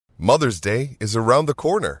Mother's Day is around the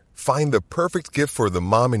corner. Find the perfect gift for the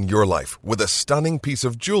mom in your life with a stunning piece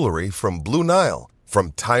of jewelry from Blue Nile.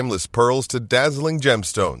 From timeless pearls to dazzling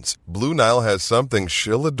gemstones, Blue Nile has something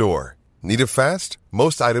she'll adore. Need it fast?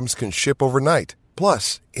 Most items can ship overnight.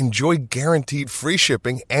 Plus, enjoy guaranteed free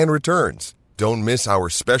shipping and returns. Don't miss our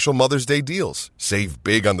special Mother's Day deals. Save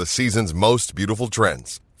big on the season's most beautiful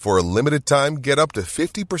trends. For a limited time, get up to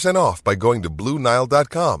 50% off by going to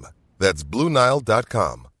BlueNile.com. That's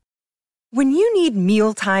BlueNile.com. When you need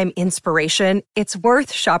mealtime inspiration, it's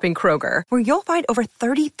worth shopping Kroger, where you'll find over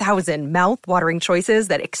 30,000 mouth-watering choices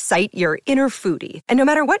that excite your inner foodie. And no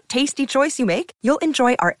matter what tasty choice you make, you'll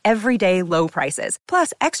enjoy our everyday low prices,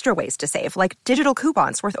 plus extra ways to save, like digital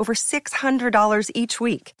coupons worth over $600 each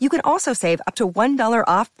week. You can also save up to $1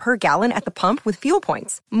 off per gallon at the pump with fuel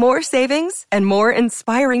points. More savings and more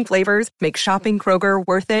inspiring flavors make shopping Kroger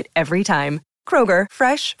worth it every time. Kroger,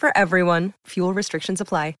 fresh for everyone. Fuel restrictions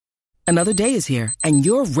apply. Another day is here, and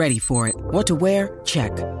you're ready for it. What to wear?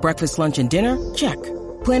 Check. Breakfast, lunch, and dinner? Check.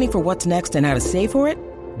 Planning for what's next and how to save for it?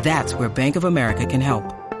 That's where Bank of America can help.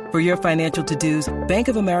 For your financial to-dos, Bank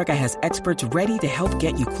of America has experts ready to help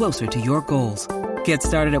get you closer to your goals. Get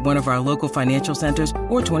started at one of our local financial centers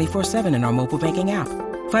or 24/7 in our mobile banking app.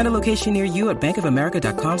 Find a location near you at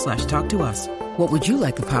bankofamerica.com/talktous. What would you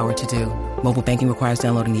like the power to do? Mobile banking requires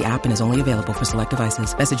downloading the app and is only available for select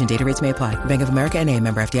devices. Message and data rates may apply. Bank of America N.A.,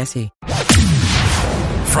 member FDIC.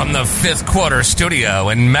 From the Fifth Quarter Studio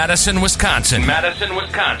in Madison, Wisconsin.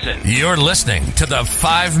 You're listening to the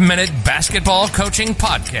 5-Minute Basketball Coaching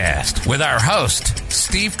Podcast with our host,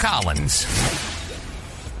 Steve Collins.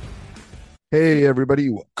 Hey, everybody.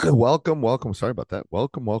 Welcome. Sorry about that.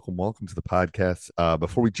 Welcome to the podcast.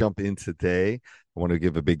 Before we jump in today, I want to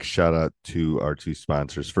give a big shout out to our two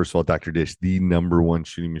sponsors. First of all, Dr. Dish, the #1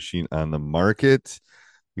 shooting machine on the market.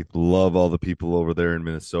 We love all the people over there in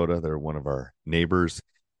Minnesota. They're one of our neighbors,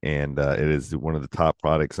 and it is one of the top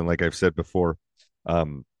products. And like I've said before,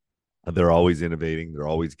 they're always innovating. They're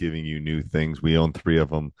always giving you new things. We own 3 of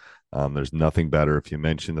them. There's nothing better. If you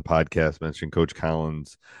mention the podcast, mention Coach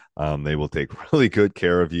Collins, they will take really good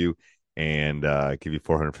care of you and give you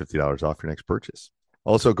 $450 off your next purchase.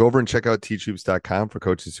 Also, go over and check out teachhoops.com for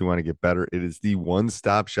coaches who want to get better. It is the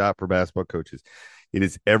one-stop shop for basketball coaches. It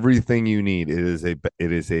is everything you need. It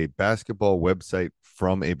is a basketball website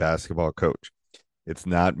from a basketball coach. It's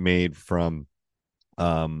not made from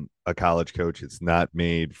a college coach. It's not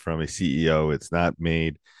made from a CEO. It's not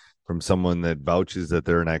made from someone that vouches that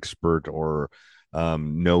they're an expert or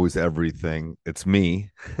knows everything. It's me,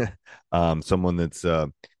 someone that's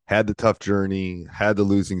had the tough journey, had the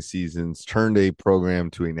losing seasons, turned a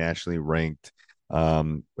program to a nationally ranked.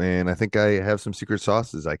 And I think I have some secret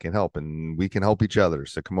sauces I can help, and we can help each other.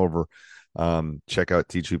 So come over, check out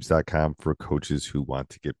teachhoops.com for coaches who want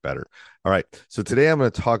to get better. All right. So today I'm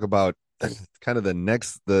going to talk about kind of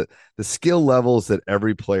the skill levels that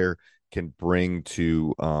every player can bring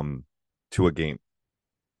to a game.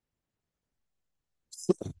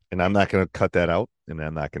 And I'm not going to cut that out, and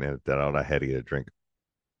I'm not going to edit that out. I had to get a drink.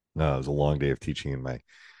 It was a long day of teaching, and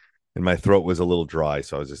my throat was a little dry,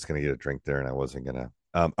 so I was just going to get a drink there, and I wasn't going to.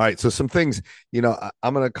 All right, so some things,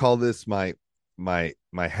 I'm going to call this my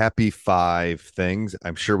happy 5 things.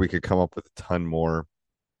 I'm sure we could come up with a ton more.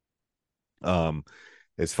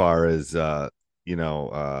 As far as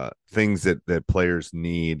things that players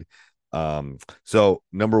need. So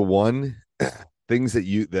number 1, things that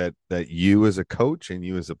you as a coach and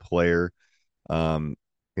you as a player can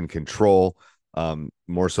control,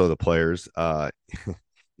 more so the players,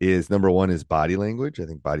 is number 1 is body language. I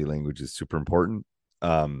think body language is super important.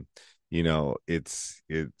 It's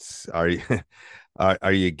are you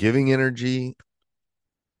are you giving energy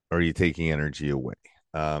or are you taking energy away?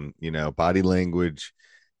 Body language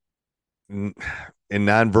and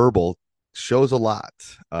nonverbal shows a lot.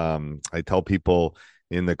 I tell people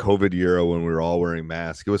in the COVID era when we were all wearing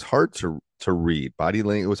masks, it was hard to read body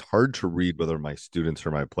language. It was hard to read whether my students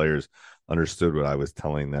or my players understood what I was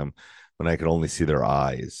telling them when I could only see their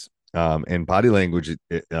eyes. And body language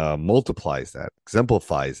it multiplies that,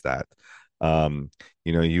 exemplifies that. You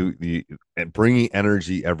and bringing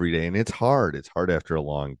energy every day, and it's hard. It's hard after a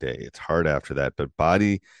long day. It's hard after that, but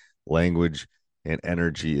body language and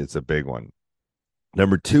energy is a big one.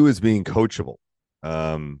 Number 2 is being coachable.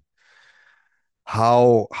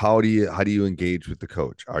 How do you engage with the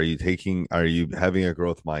coach? Are you having a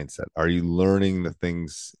growth mindset? Are you learning the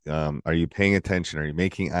things? Are you paying attention? Are you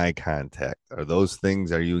making eye contact? Are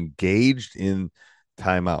you engaged in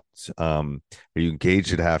timeouts? Are you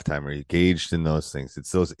engaged at halftime? Are you engaged in those things?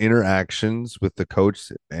 It's those interactions with the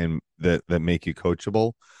coach and that make you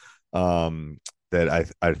coachable. that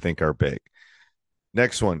I think are big.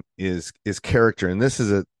 Next one is character, and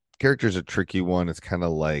character is a tricky one. It's kind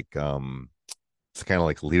of like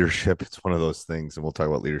leadership. It's one of those things, and we'll talk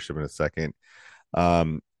about leadership in a second.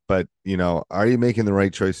 But are you making the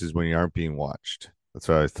right choices when you aren't being watched? That's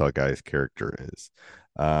what I always tell guys character is.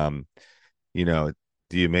 Do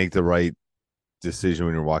you make the right decision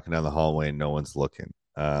when you're walking down the hallway and no one's looking?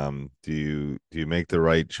 Do you make the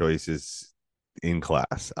right choices in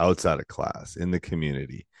class, outside of class, in the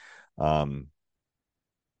community?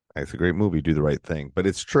 It's a great movie, Do the Right Thing, but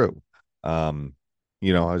it's true. I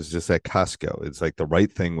was just at Costco. It's like the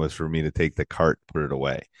right thing was for me to take the cart, put it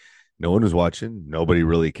away. No one was watching. Nobody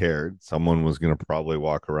really cared. Someone was going to probably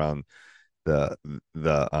walk around the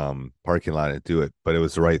parking lot and do it, but it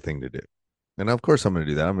was the right thing to do. And of course I'm going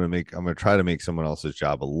to do that. I'm going to try to make someone else's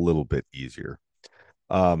job a little bit easier.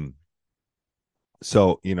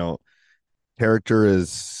 So, character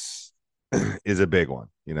is a big one,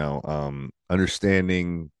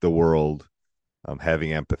 understanding the world,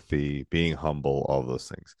 having empathy, being humble, all those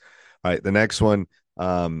things. All right. The next one,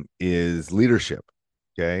 is leadership.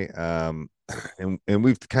 Okay. And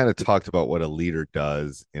we've kind of talked about what a leader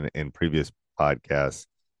does in previous podcasts.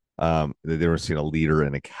 They were seeing a leader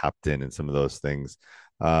and a captain and some of those things.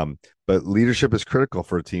 But leadership is critical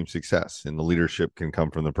for a team success, and the leadership can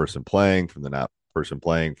come from the person playing, from the not person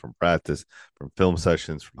playing, from practice, from film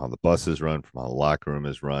sessions, from how the bus is run, from how the locker room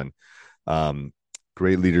is run.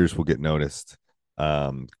 Great leaders will get noticed.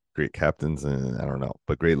 Great captains, and I don't know,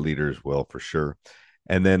 but great leaders will for sure.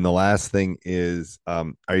 And then the last thing is,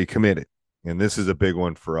 are you committed? And this is a big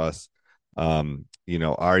one for us. Are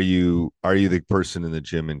you the person in the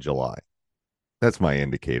gym in July? That's my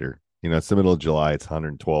indicator. It's the middle of July. It's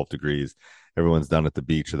 112 degrees. Everyone's down at the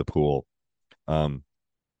beach or the pool. Are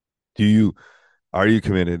you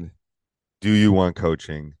committed? Do you want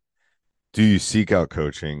coaching? Do you seek out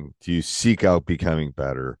coaching? Do you seek out becoming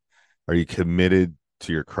better? Are you committed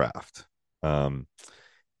to your craft?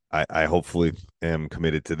 I hopefully am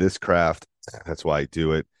committed to this craft. That's why I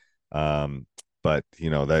do it. But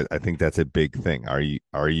I think that's a big thing. Are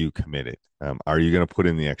you committed? Are you going to put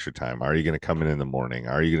in the extra time? Are you going to come in the morning?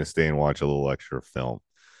 Are you going to stay and watch a little extra film?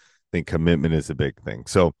 I think commitment is a big thing.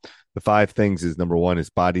 So the 5 things is, number 1 is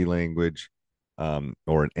body language,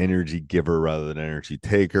 or an energy giver rather than energy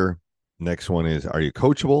taker. Next one is, are you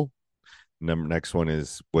coachable? Next one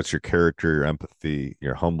is, what's your character, your empathy,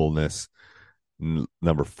 your humbleness?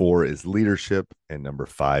 Number 4 is leadership, and number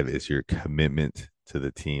 5 is your commitment to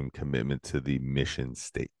the team, commitment to the mission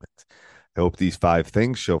statement. I hope these 5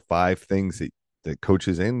 things show 5 things that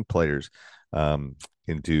coaches and players can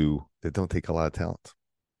do that don't take a lot of talent.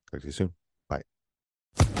 Talk to you soon. Bye.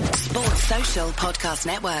 Sports Social Podcast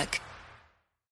Network.